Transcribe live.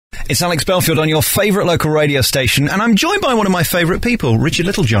It's Alex Belfield on your favourite local radio station, and I'm joined by one of my favourite people, Richard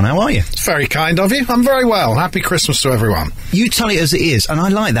Littlejohn. How are you? It's very kind of you. I'm very well. Happy Christmas to everyone. You tell it as it is, and I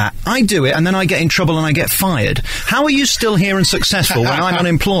like that. I do it, and then I get in trouble and I get fired. How are you still here and successful when I'm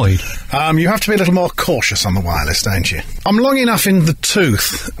unemployed? You have to be a little more cautious on the wireless, don't you? I'm long enough in the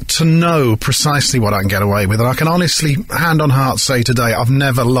tooth to know precisely what I can get away with, and I can honestly, hand on heart, say today I've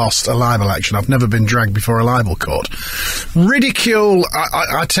never lost a libel action. I've never been dragged before a libel court. Ridicule,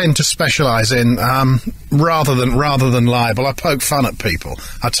 I tend to specialise in rather than libel. I poke fun at people.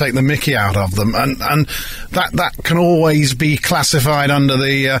 I take the mickey out of them, and that can always be classified under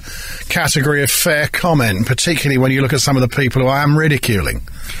the category of fair comment, particularly when you look at some of the people who I am ridiculing.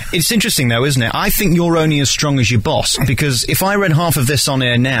 It's interesting, though, isn't it? I think you're only as strong as your boss, because if I read half of this on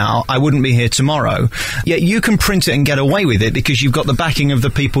air now, I wouldn't be here tomorrow. Yet you can print it and get away with it because you've got the backing of the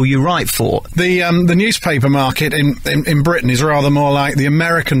people you write for. The newspaper market in Britain is rather more like the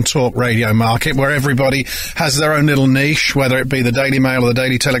American talk radio market, where everybody has their own little niche, whether it be the Daily Mail or the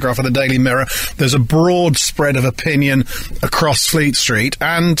Daily Telegraph or the Daily Mirror. There's a broad spread of opinion across Fleet Street,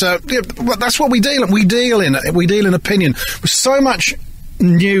 and that's what we deal in. We deal in opinion. With so much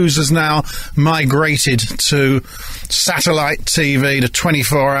news has now migrated to satellite TV, to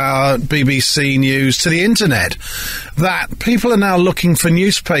 24-hour BBC News, to the internet, that people are now looking for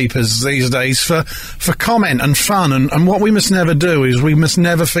newspapers these days for comment and fun. And what we must never do is we must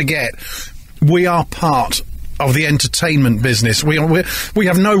never forget we are part of the entertainment business. We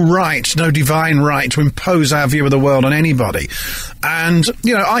have no right, no divine right to impose our view of the world on anybody. And,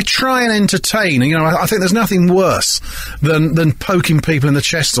 I try and entertain. I think there's nothing worse than poking people in the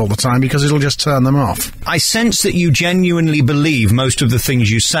chest all the time, because it'll just turn them off. I sense that you genuinely believe most of the things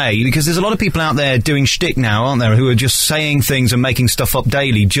you say, because there's a lot of people out there doing shtick now, aren't there, who are just saying things and making stuff up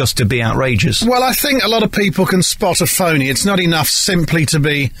daily just to be outrageous. Well, I think a lot of people can spot a phony. It's not enough simply to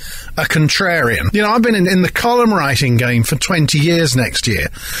be a contrarian. I've been in the column writing game for 20 years next year,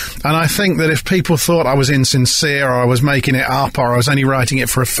 and I think that if people thought I was insincere or I was making it up or I was only writing it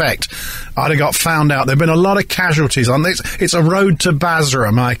for effect, I'd have got found out. There have been a lot of casualties on this. It's a road to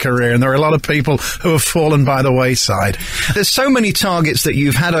Basra, my career, and there are a lot of people who have fallen by the wayside. There's so many targets that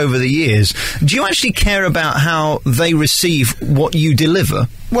you've had over the years. Do you actually care about how they receive what you deliver?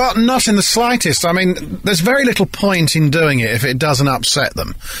 Well, not in the slightest. I mean, there's very little point in doing it if it doesn't upset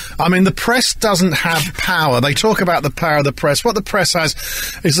them. I mean, the press doesn't have power. They talk about the power of the press. What the press has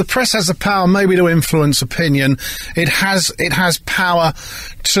is the press has the power maybe to influence opinion. It has power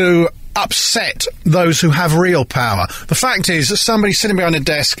to upset those who have real power. The fact is that somebody sitting behind a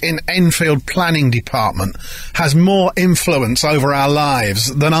desk in Enfield Planning Department has more influence over our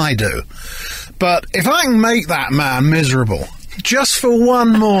lives than I do. But if I can make that man miserable just for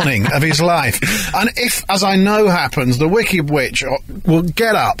one morning of his life, and if, as I know happens, the wicked witch will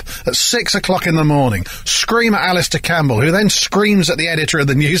get up at 6 o'clock in the morning, scream at Alistair Campbell, who then screams at the editor of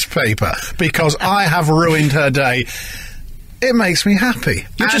the newspaper because I have ruined her day, it makes me happy.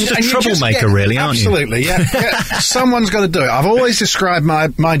 You're just a troublemaker, really, aren't you? Absolutely, yeah. Someone's got to do it. I've always described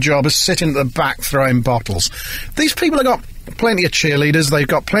my job as sitting at the back throwing bottles. These people have got plenty of cheerleaders, they've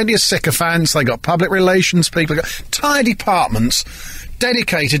got plenty of sycophants, they've got public relations people, they've got entire departments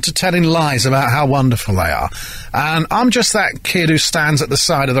dedicated to telling lies about how wonderful they are. And I'm just that kid who stands at the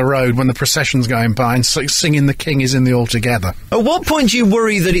side of the road when the procession's going by and singing "The King is in the Altogether." At what point do you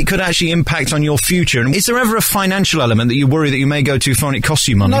worry that it could actually impact on your future? And is there ever a financial element that you worry that you may go too far and it costs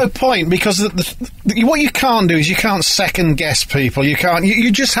you money? No point, because what you can't do is you can't second-guess people.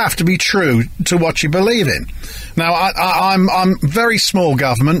 You just have to be true to what you believe in. Now, I'm very small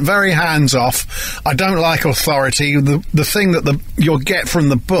government, very hands-off. I don't like authority. The thing that you'll get from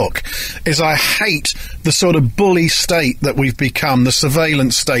the book is I hate the sort of bully state that we've become, the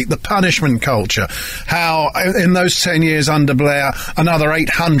surveillance state, the punishment culture. How in those 10 years under Blair, another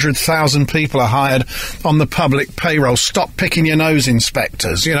 800,000 people are hired on the public payroll. Stop picking your nose,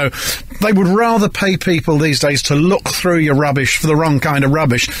 inspectors. They would rather pay people these days to look through your rubbish for the wrong kind of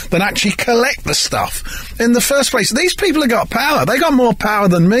rubbish than actually collect the stuff. In the first place, these people have got power. They've got more power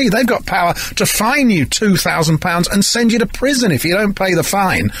than me. They've got power to fine you £2,000 and send you to prison if you don't pay the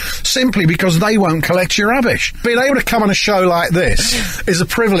fine, simply because they won't collect your rubbish. Being able to come on a show like this is a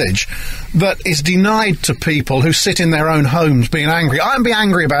privilege that is denied to people who sit in their own homes being angry. I can be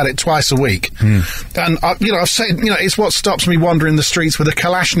angry about it twice a week. And, I've said, it's what stops me wandering the streets with a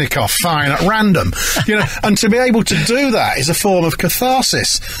Kalashnikov firing at random. And to be able to do that is a form of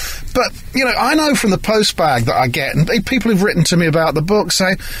catharsis. But, I know from the postbag that I get, and people who've written to me about the book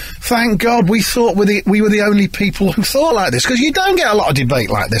say, thank God we thought we were the only people who thought like this, because you don't get a lot of debate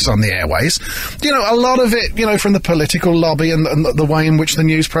like this on the airways. A lot of it, from the political lobby and the way in which the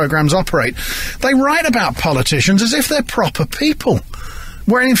news programmes operate, they write about politicians as if they're proper people,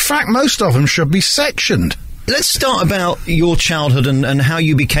 where in fact most of them should be sectioned. Let's start about your childhood and how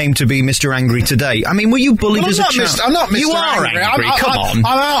you became to be Mr. Angry today. I mean, were you bullied as a child? I'm not Mr. You are angry. Come on.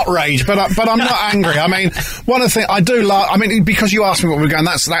 I'm outraged, but I'm not angry. I mean, one of the things I do love. I mean, because you asked me what we're going.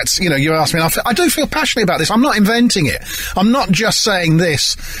 That's you asked me. I do feel passionate about this. I'm not inventing it. I'm not just saying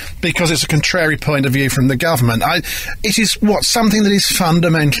this because it's a contrary point of view from the government. It is something that is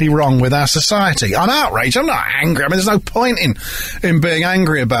fundamentally wrong with our society. I'm outraged. I'm not angry. I mean, there's no point in being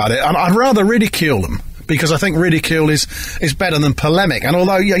angry about it. I'd rather ridicule them, because I think ridicule is better than polemic. And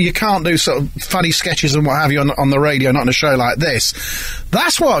although you can't do sort of funny sketches and what have you on the radio, not on a show like this,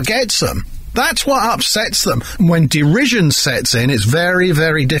 that's what gets them. That's what upsets them. When derision sets in, it's very,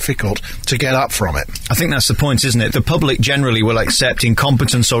 very difficult to get up from it. I think that's the point, isn't it? The public generally will accept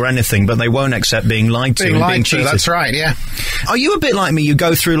incompetence or anything, but they won't accept being lied to and being cheated. That's right, yeah. Are you a bit like me? You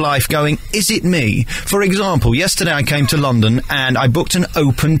go through life going, is it me? For example, yesterday I came to London and I booked an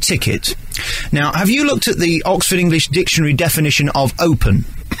open ticket. Now, have you looked at the Oxford English Dictionary definition of open?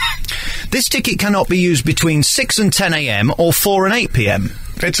 This ticket cannot be used between 6 and 10 a.m. or 4 and 8 p.m.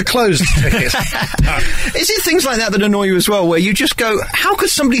 It's a closed ticket. Is it things like that annoy you as well, where you just go, how could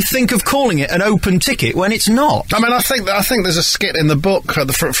somebody think of calling it an open ticket when it's not? I mean, I think there's a skit in the book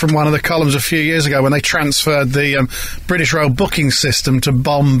from one of the columns a few years ago when they transferred the British Rail booking system to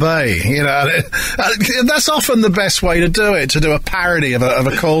Bombay. That's often the best way to do it, to do a parody of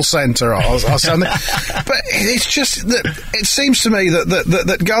a call centre or something. But it's just that it seems to me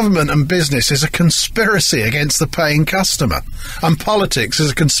that government and business is a conspiracy against the paying customer, and politics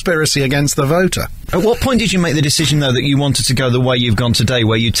is a conspiracy against the voter. At what point did you make the decision, though, that you wanted to go the way you've gone today,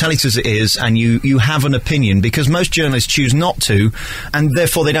 where you tell it as it is and you have an opinion? Because most journalists choose not to, and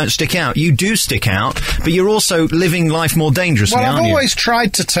therefore they don't stick out. You do stick out, but you're also living life more dangerously, aren't you? Well, I've always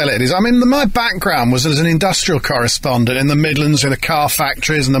tried to tell it is. I mean, my background was as an industrial correspondent in the Midlands, in the car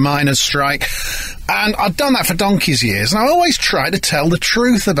factories and the miners' strike. And I'd done that for donkey's years, and I always tried to tell the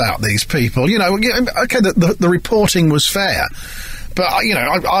truth about these people. Okay, the reporting was fair. But,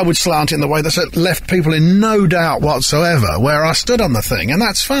 I would slant it in the way that left people in no doubt whatsoever where I stood on the thing, and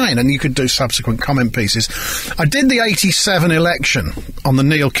that's fine, and you could do subsequent comment pieces. I did the 87 election on the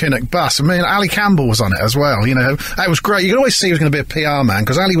Neil Kinnock bus. I mean, Ali Campbell was on it as well, It was great. You could always see he was going to be a PR man,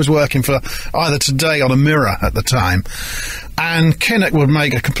 because Ali was working for either Today or the Mirror at the time. And Kinnock would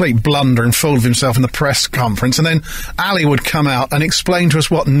make a complete blunder and fool of himself in the press conference, and then Ali would come out and explain to us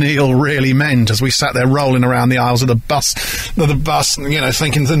what Neil really meant as we sat there rolling around the aisles of the bus,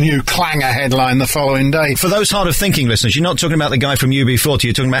 thinking the new clanger headline the following day. For those hard-of-thinking listeners, you're not talking about the guy from UB40,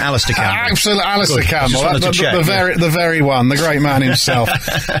 you're talking about Alistair Campbell. Absolutely, Alistair Campbell. The very one, the great man himself.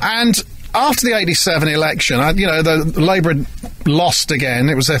 And after the 87 election, the Labour had lost again.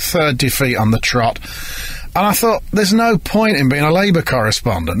 It was their third defeat on the trot. And I thought, there's no point in being a Labour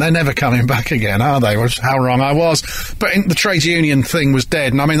correspondent. They're never coming back again, are they? Which is how wrong I was. But the trades union thing was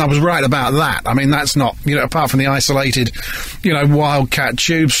dead. And I mean, I was right about that. I mean, that's not, apart from the isolated, wildcat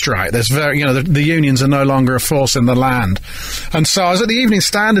tube strike, there's the unions are no longer a force in the land. And so I was at the Evening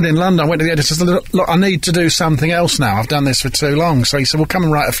Standard in London. I went to the editor and said, look, I need to do something else now. I've done this for too long. So he said, well, come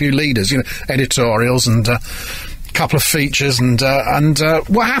and write a few leaders, editorials and, couple of features, and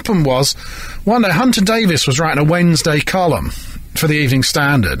what happened was, one day Hunter Davies was writing a Wednesday column for the Evening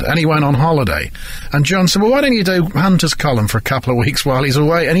Standard, and he went on holiday, and John said, well, why don't you do Hunter's column for a couple of weeks while he's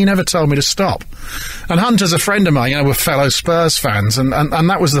away? And he never told me to stop. And Hunter's a friend of mine, we're fellow Spurs fans, and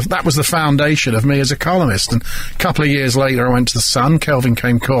that was the foundation of me as a columnist. And a couple of years later I went to the Sun, Kelvin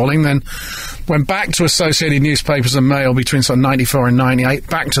came calling, then went back to Associated Newspapers and Mail between sort of 94 and 98,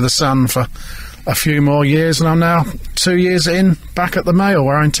 back to the Sun for a few more years, and I'm now 2 years in, back at the Mail,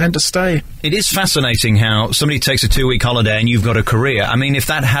 where I intend to stay. It is fascinating how somebody takes a 2-week holiday and you've got a career. I mean, if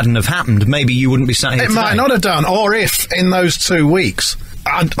that hadn't have happened, maybe you wouldn't be sat here today. It might not have done, or if, in those 2 weeks,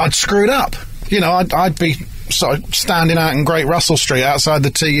 I'd screwed up. I'd be sort of standing out in Great Russell Street outside the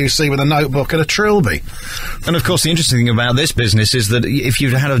TUC with a notebook and a trilby. And of course the interesting thing about this business is that if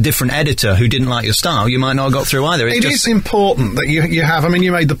you'd had a different editor who didn't like your style, you might not have got through either. It is important that you have, I mean,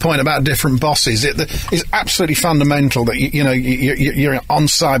 you made the point about different bosses. It's absolutely fundamental that you're on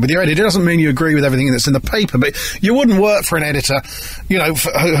side with your editor. It doesn't mean you agree with everything that's in the paper, but you wouldn't work for an editor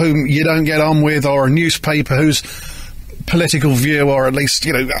whom you don't get on with, or a newspaper whose political view, or at least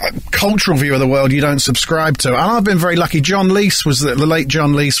cultural view of the world, you don't subscribe to. And I've been very lucky. John Leese was the late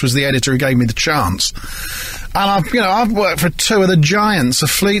John Leese was the editor who gave me the chance. And I've worked for two of the giants of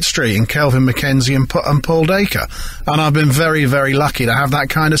Fleet Street, in Kelvin Mackenzie and Paul Dacre, and I've been very, very lucky to have that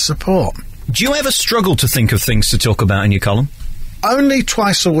kind of support. Do you ever struggle to think of things to talk about in your column? Only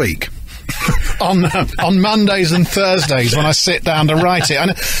twice a week. on Mondays and Thursdays when I sit down to write it.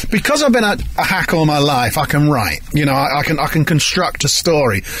 And because I've been a hack all my life, I can write. You know, I can construct a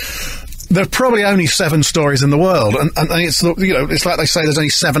story. There are probably only 7 stories in the world, and it's, you know, it's like they say there's only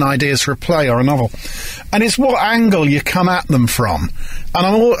 7 ideas for a play or a novel, and it's what angle you come at them from. And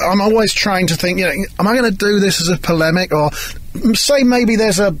I'm always trying to think, you know, am I going to do this as a polemic, or say maybe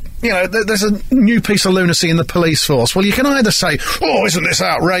there's a new piece of lunacy in the police force. Well, you can either say, oh, isn't this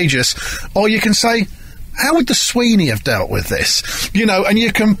outrageous, or you can say, how would the Sweeney have dealt with this? You know, and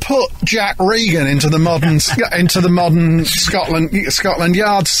you can put Jack Regan into the modern Scotland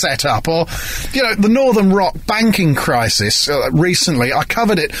Yard setup, or, you know, the Northern Rock banking crisis recently. I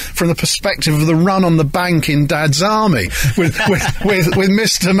covered it from the perspective of the run on the bank in Dad's Army, with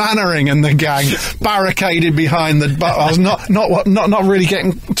Mr. Mannering and the gang barricaded behind the bars, not really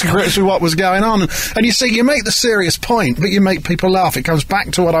getting to grips with what was going on. And you see, you make the serious point, but you make people laugh. It comes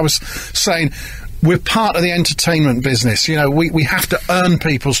back to what I was saying. We're part of the entertainment business. You know, we have to earn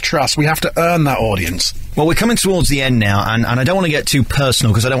people's trust. We have to earn that audience. Well, we're coming towards the end now, and I don't want to get too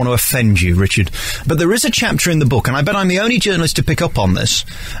personal because I don't want to offend you, Richard. But there is a chapter in the book, and I bet I'm the only journalist to pick up on this,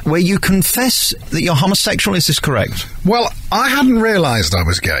 where you confess that you're homosexual. Is this correct? Well, I hadn't realised I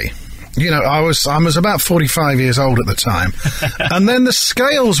was gay. You know, I was about 45 years old at the time. And then the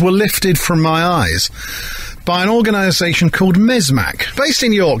scales were lifted from my eyes by an organisation called MESMAC, based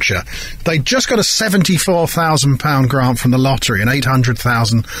in Yorkshire. They just got a £74,000 grant from the lottery and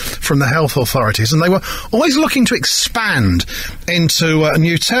 £800,000 from the health authorities, and they were always looking to expand into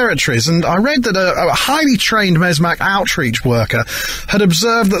new territories. And I read that a highly trained MESMAC outreach worker had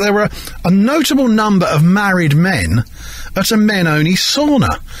observed that there were a notable number of married men at a men-only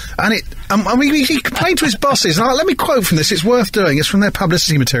sauna. And he complained to his bosses, and let me quote from this, it's worth doing, it's from their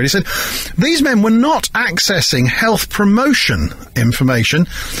publicity material. He said, these men were not accessing health promotion information.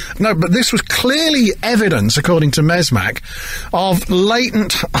 No, but this was clearly evidence, according to MESMAC, of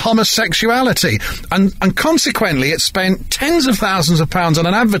latent homosexuality. And consequently, it spent tens of thousands of pounds on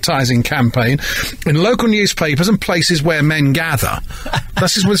an advertising campaign in local newspapers and places where men gather.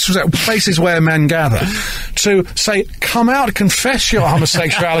 This was places where men gather, to say, come out, confess your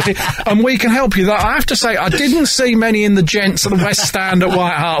homosexuality, and we can help you. I have to say, I didn't see many in the gents at the West Stand at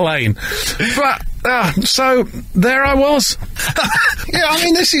White Hart Lane, but so there I was. Yeah, I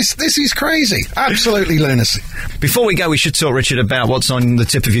mean, this is crazy, absolutely lunacy. Before we go, we should talk, Richard, about what's on the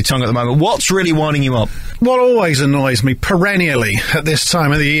tip of your tongue at the moment. What's really winding you up? What always annoys me perennially at this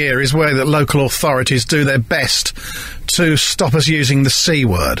time of the year is where that local authorities do their best to stop us using the C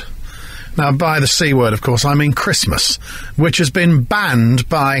word. Now, by the C word, of course, I mean Christmas, which has been banned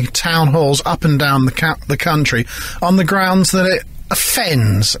by town halls up and down the country on the grounds that it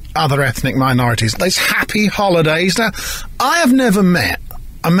offends other ethnic minorities. These happy holidays. Now, I have never met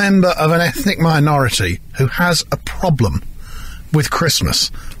a member of an ethnic minority who has a problem with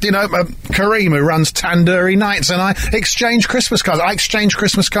Christmas. You know, Kareem, who runs Tandoori Nights, and I exchange Christmas cards. I exchange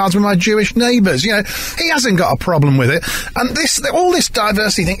Christmas cards with my Jewish neighbours. You know, he hasn't got a problem with it. And all this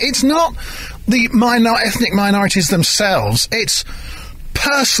diversity thing, it's not the ethnic minorities themselves. It's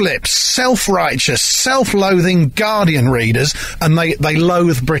purse-lips, self-righteous, self-loathing Guardian readers, and they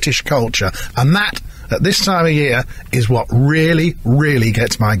loathe British culture. And that, at this time of year, is what really, really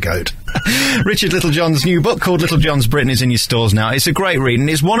gets my goat. Richard Littlejohn's new book called Littlejohn's Britain is in your stores now. It's a great read, and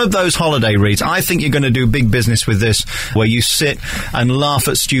it's one of those holiday reads. I think you're going to do big business with this, where you sit and laugh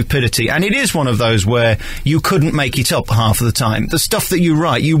at stupidity. And it is one of those where you couldn't make it up half of the time. The stuff that you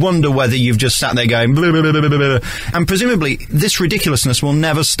write, you wonder whether you've just sat there going blah, blah, blah, blah, blah, blah. And presumably this ridiculousness will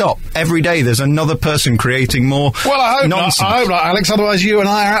never stop. Every day there's another person creating more nonsense. Well, I hope not, Alex, otherwise you and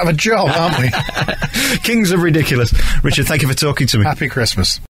I are out of a job, aren't we? Kings of ridiculous. Richard, thank you for talking to me. Happy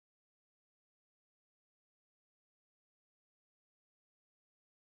Christmas.